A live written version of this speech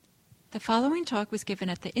The following talk was given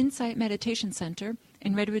at the Insight Meditation Center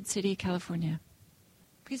in Redwood City, California.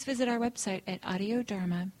 Please visit our website at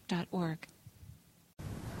audiodharma.org.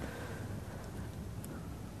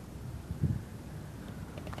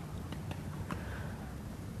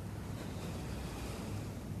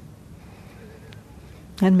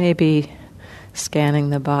 And maybe scanning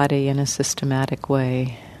the body in a systematic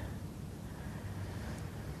way,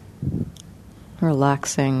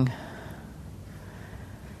 relaxing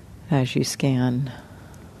as you scan,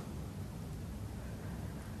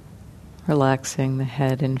 relaxing the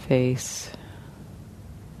head and face,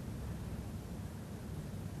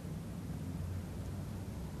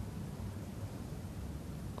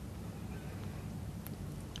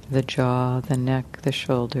 the jaw, the neck, the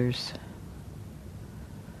shoulders.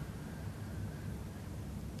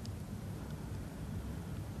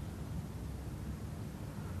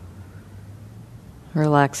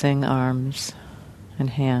 Relaxing arms and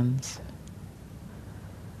hands.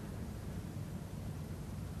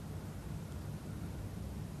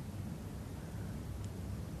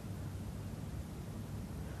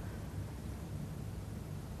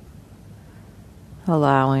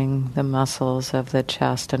 Allowing the muscles of the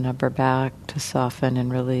chest and upper back to soften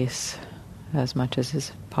and release as much as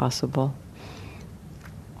is possible.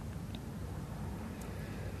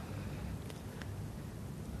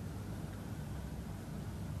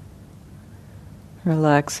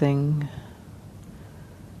 Relaxing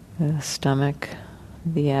the stomach,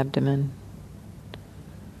 the abdomen,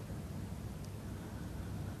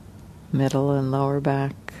 middle and lower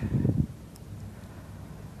back.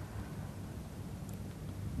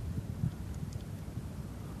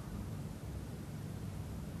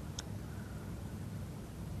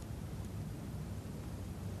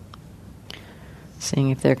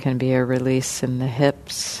 Seeing if there can be a release in the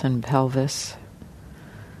hips and pelvis.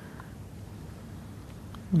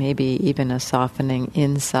 Maybe even a softening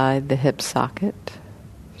inside the hip socket.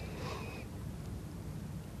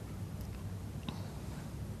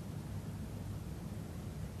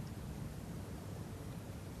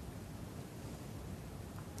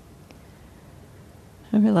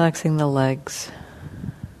 And relaxing the legs.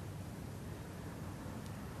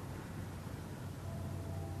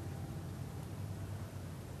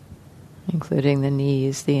 Including the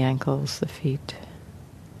knees, the ankles, the feet.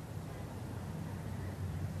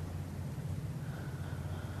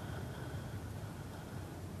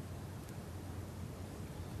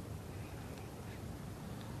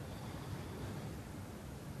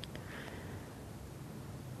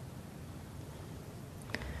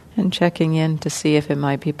 And checking in to see if it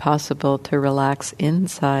might be possible to relax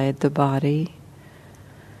inside the body.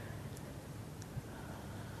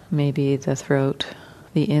 Maybe the throat,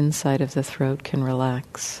 the inside of the throat can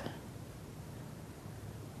relax.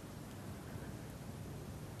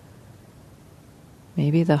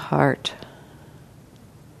 Maybe the heart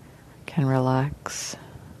can relax.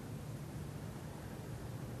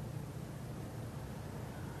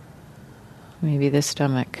 Maybe the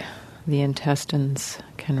stomach, the intestines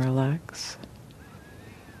can relax.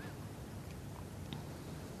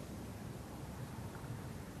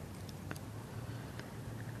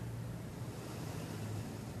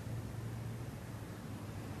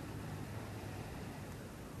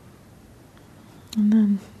 And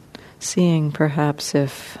then seeing perhaps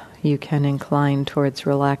if you can incline towards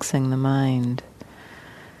relaxing the mind,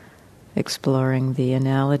 exploring the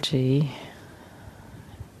analogy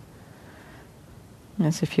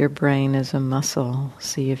as if your brain is a muscle.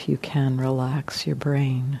 See if you can relax your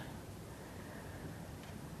brain.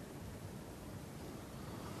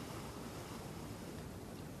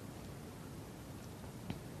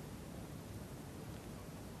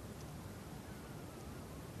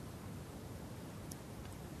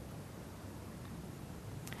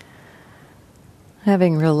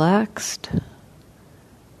 Having relaxed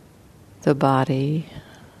the body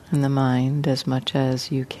and the mind as much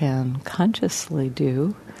as you can consciously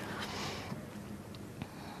do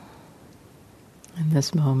in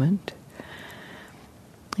this moment,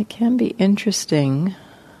 it can be interesting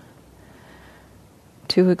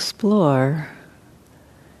to explore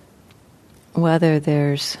whether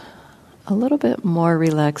there's a little bit more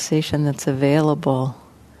relaxation that's available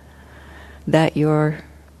that your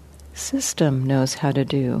system knows how to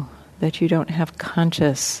do, that you don't have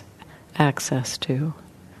conscious access to.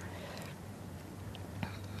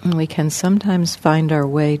 And we can sometimes find our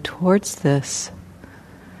way towards this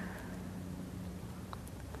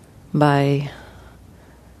by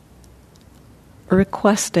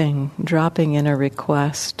requesting, dropping in a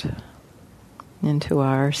request into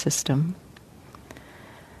our system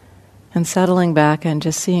and settling back and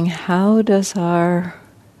just seeing how does our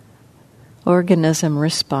organism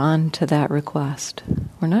respond to that request.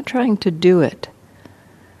 We're not trying to do it.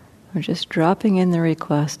 We're just dropping in the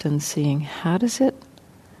request and seeing how does it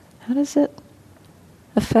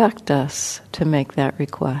affect us to make that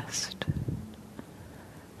request.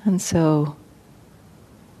 And so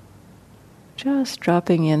just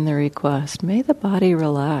dropping in the request, may the body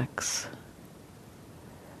relax.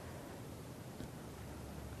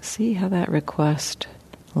 See how that request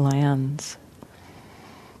lands.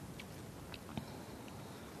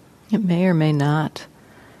 It may or may not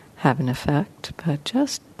have an effect, but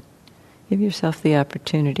just give yourself the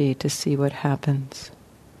opportunity to see what happens.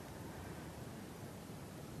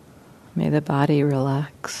 May the body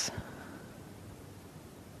relax.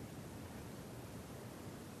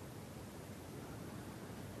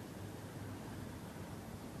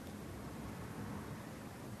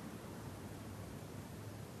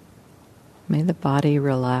 May the body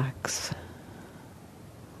relax.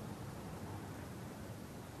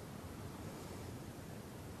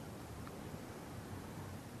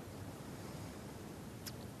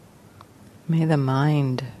 May the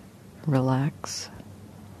mind relax.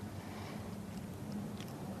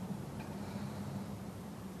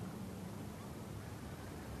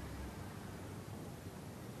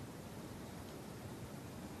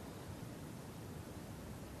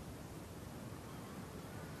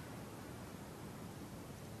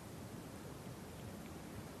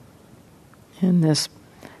 In this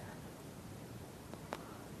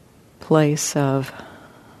place of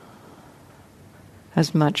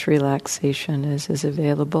as much relaxation as is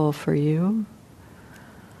available for you,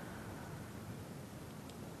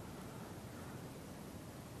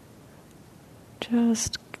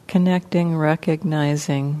 just connecting,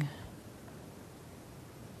 recognizing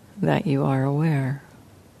that you are aware.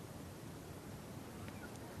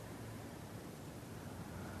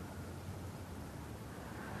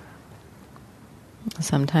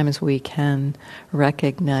 Sometimes we can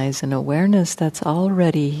recognize an awareness that's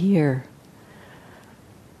already here,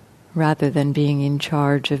 rather than being in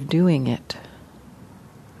charge of doing it.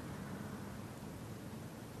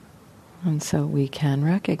 And so we can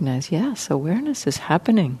recognize, yes, awareness is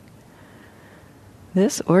happening.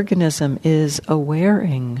 This organism is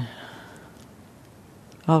awareing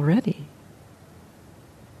already.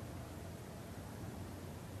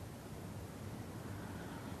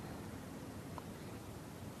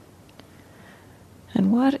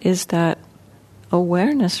 And what is that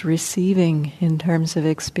awareness receiving in terms of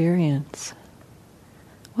experience?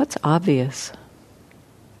 What's obvious?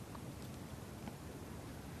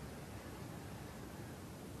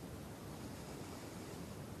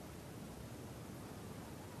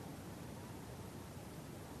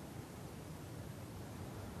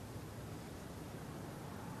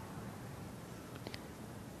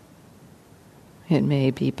 It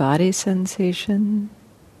may be body sensation,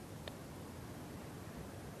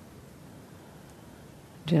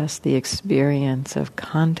 just the experience of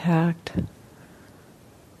contact,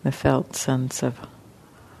 the felt sense of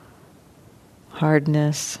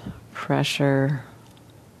hardness, pressure,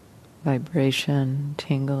 vibration,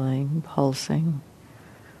 tingling, pulsing,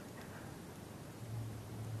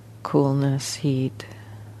 coolness, heat.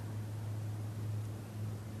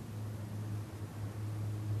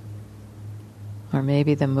 Or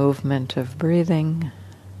maybe the movement of breathing.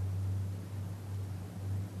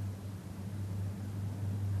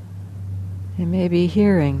 It may be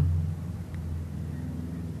hearing.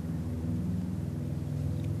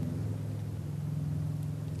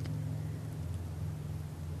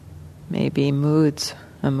 Maybe moods,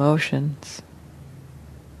 emotions,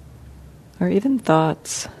 or even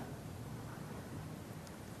thoughts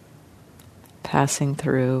passing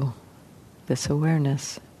through this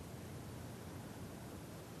awareness.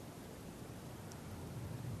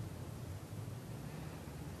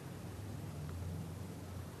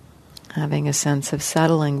 Having a sense of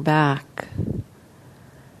settling back,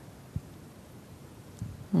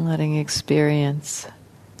 letting experience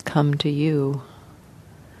come to you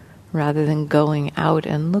rather than going out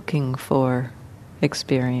and looking for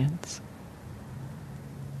experience.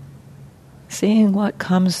 Seeing what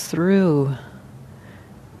comes through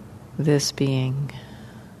this being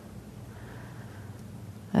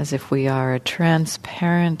as if we are a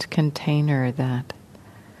transparent container that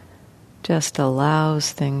just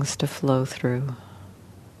allows things to flow through.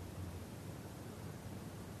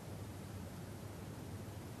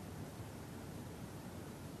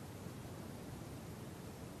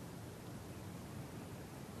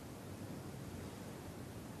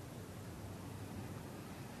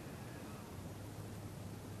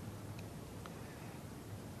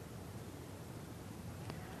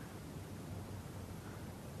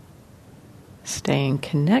 staying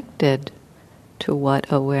connected to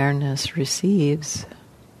what awareness receives,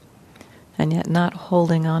 and yet not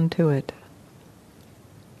holding on to it.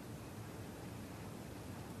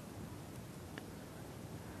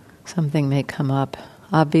 Something may come up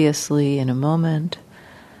obviously in a moment,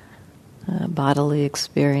 a bodily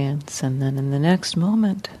experience, and then in the next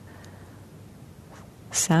moment,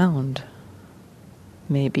 sound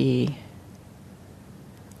may be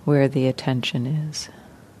where the attention is.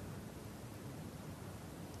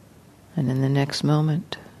 And in the next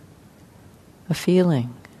moment, a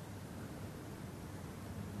feeling.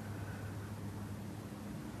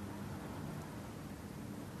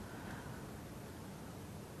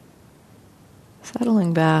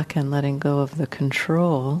 Settling back and letting go of the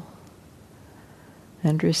control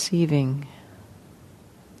and receiving.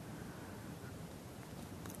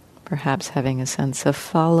 Perhaps having a sense of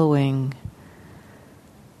following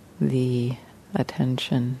the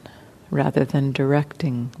attention rather than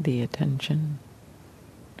directing the attention.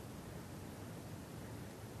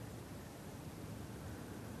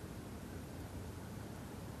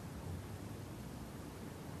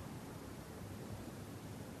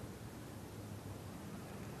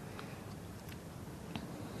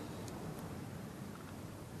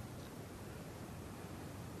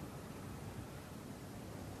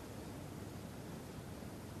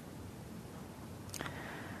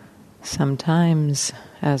 Sometimes,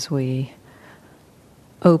 as we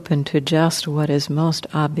open to just what is most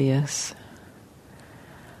obvious,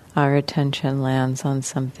 our attention lands on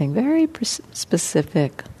something very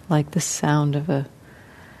specific, like the sound of a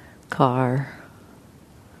car,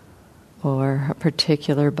 or a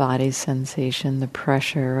particular body sensation, the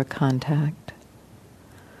pressure or contact.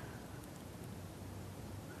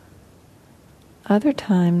 Other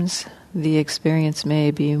times, the experience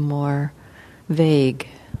may be more vague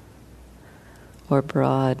or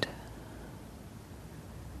broad.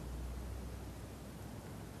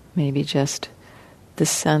 Maybe just the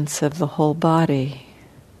sense of the whole body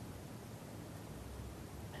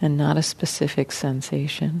and not a specific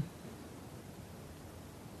sensation.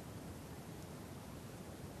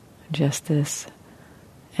 Just this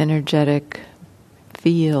energetic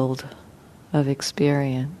field of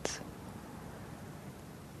experience.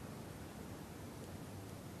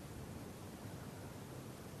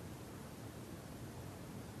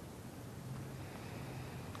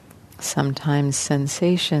 Sometimes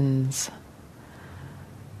sensations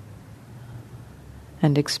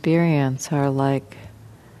and experience are like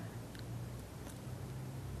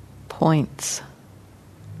points,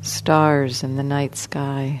 stars in the night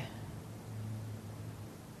sky.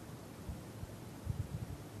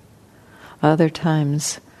 Other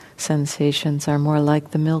times, sensations are more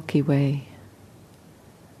like the Milky Way,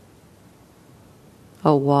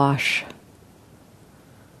 awash,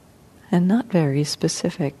 and not very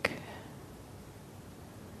specific.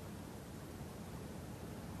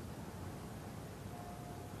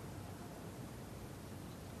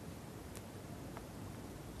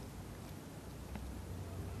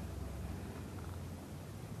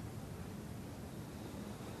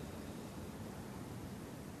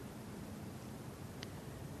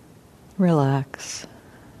 Relax.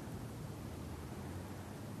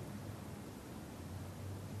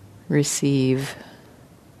 Receive.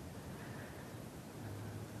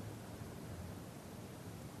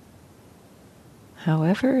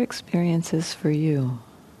 However experience is for you.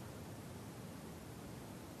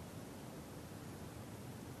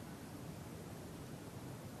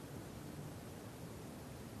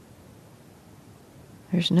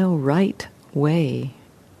 There's no right way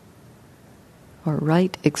or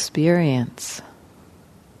right experience.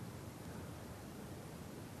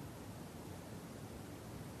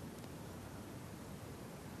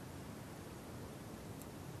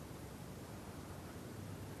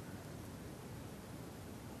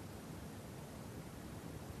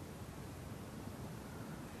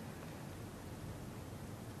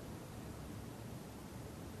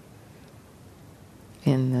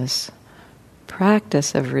 In this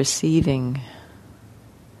practice of receiving,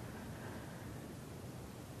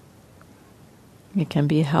 it can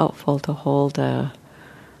be helpful to hold an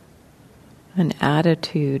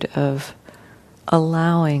attitude of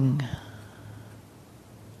allowing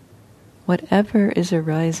whatever is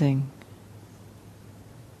arising.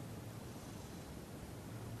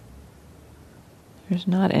 There's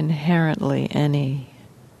not inherently any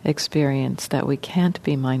experience that we can't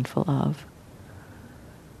be mindful of.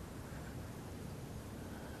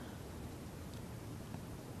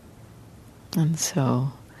 And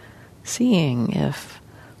so, seeing if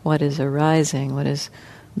what is arising, what is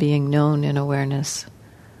being known in awareness,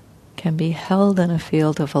 can be held in a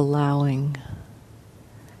field of allowing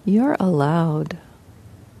You're allowed.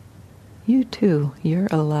 You too, you're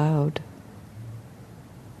allowed.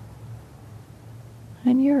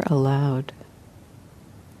 And you're allowed.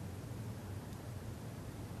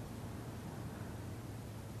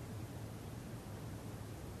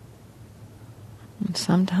 And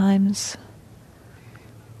sometimes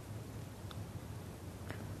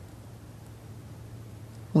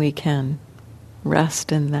we can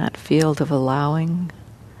rest in that field of allowing,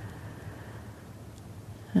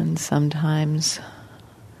 and sometimes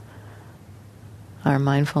our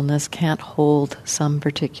mindfulness can't hold some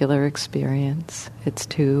particular experience. It's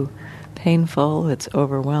too painful, it's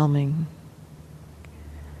overwhelming.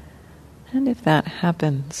 And if that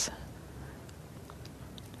happens,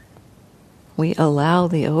 we allow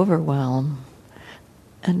the overwhelm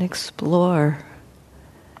and explore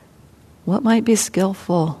what might be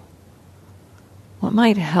skillful, what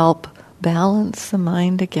might help balance the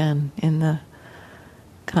mind again in the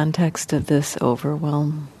context of this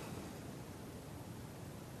overwhelm.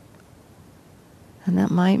 And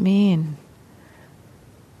that might mean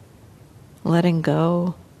letting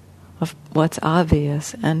go of what's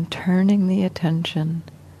obvious and turning the attention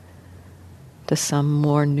to some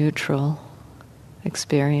more neutral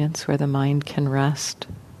experience where the mind can rest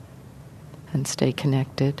and stay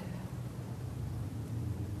connected.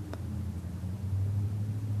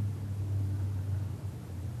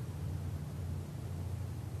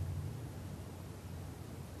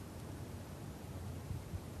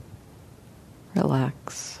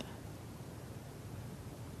 Relax.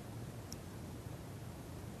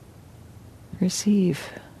 Receive.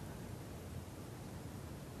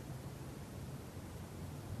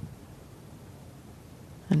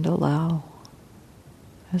 And allow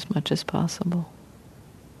as much as possible.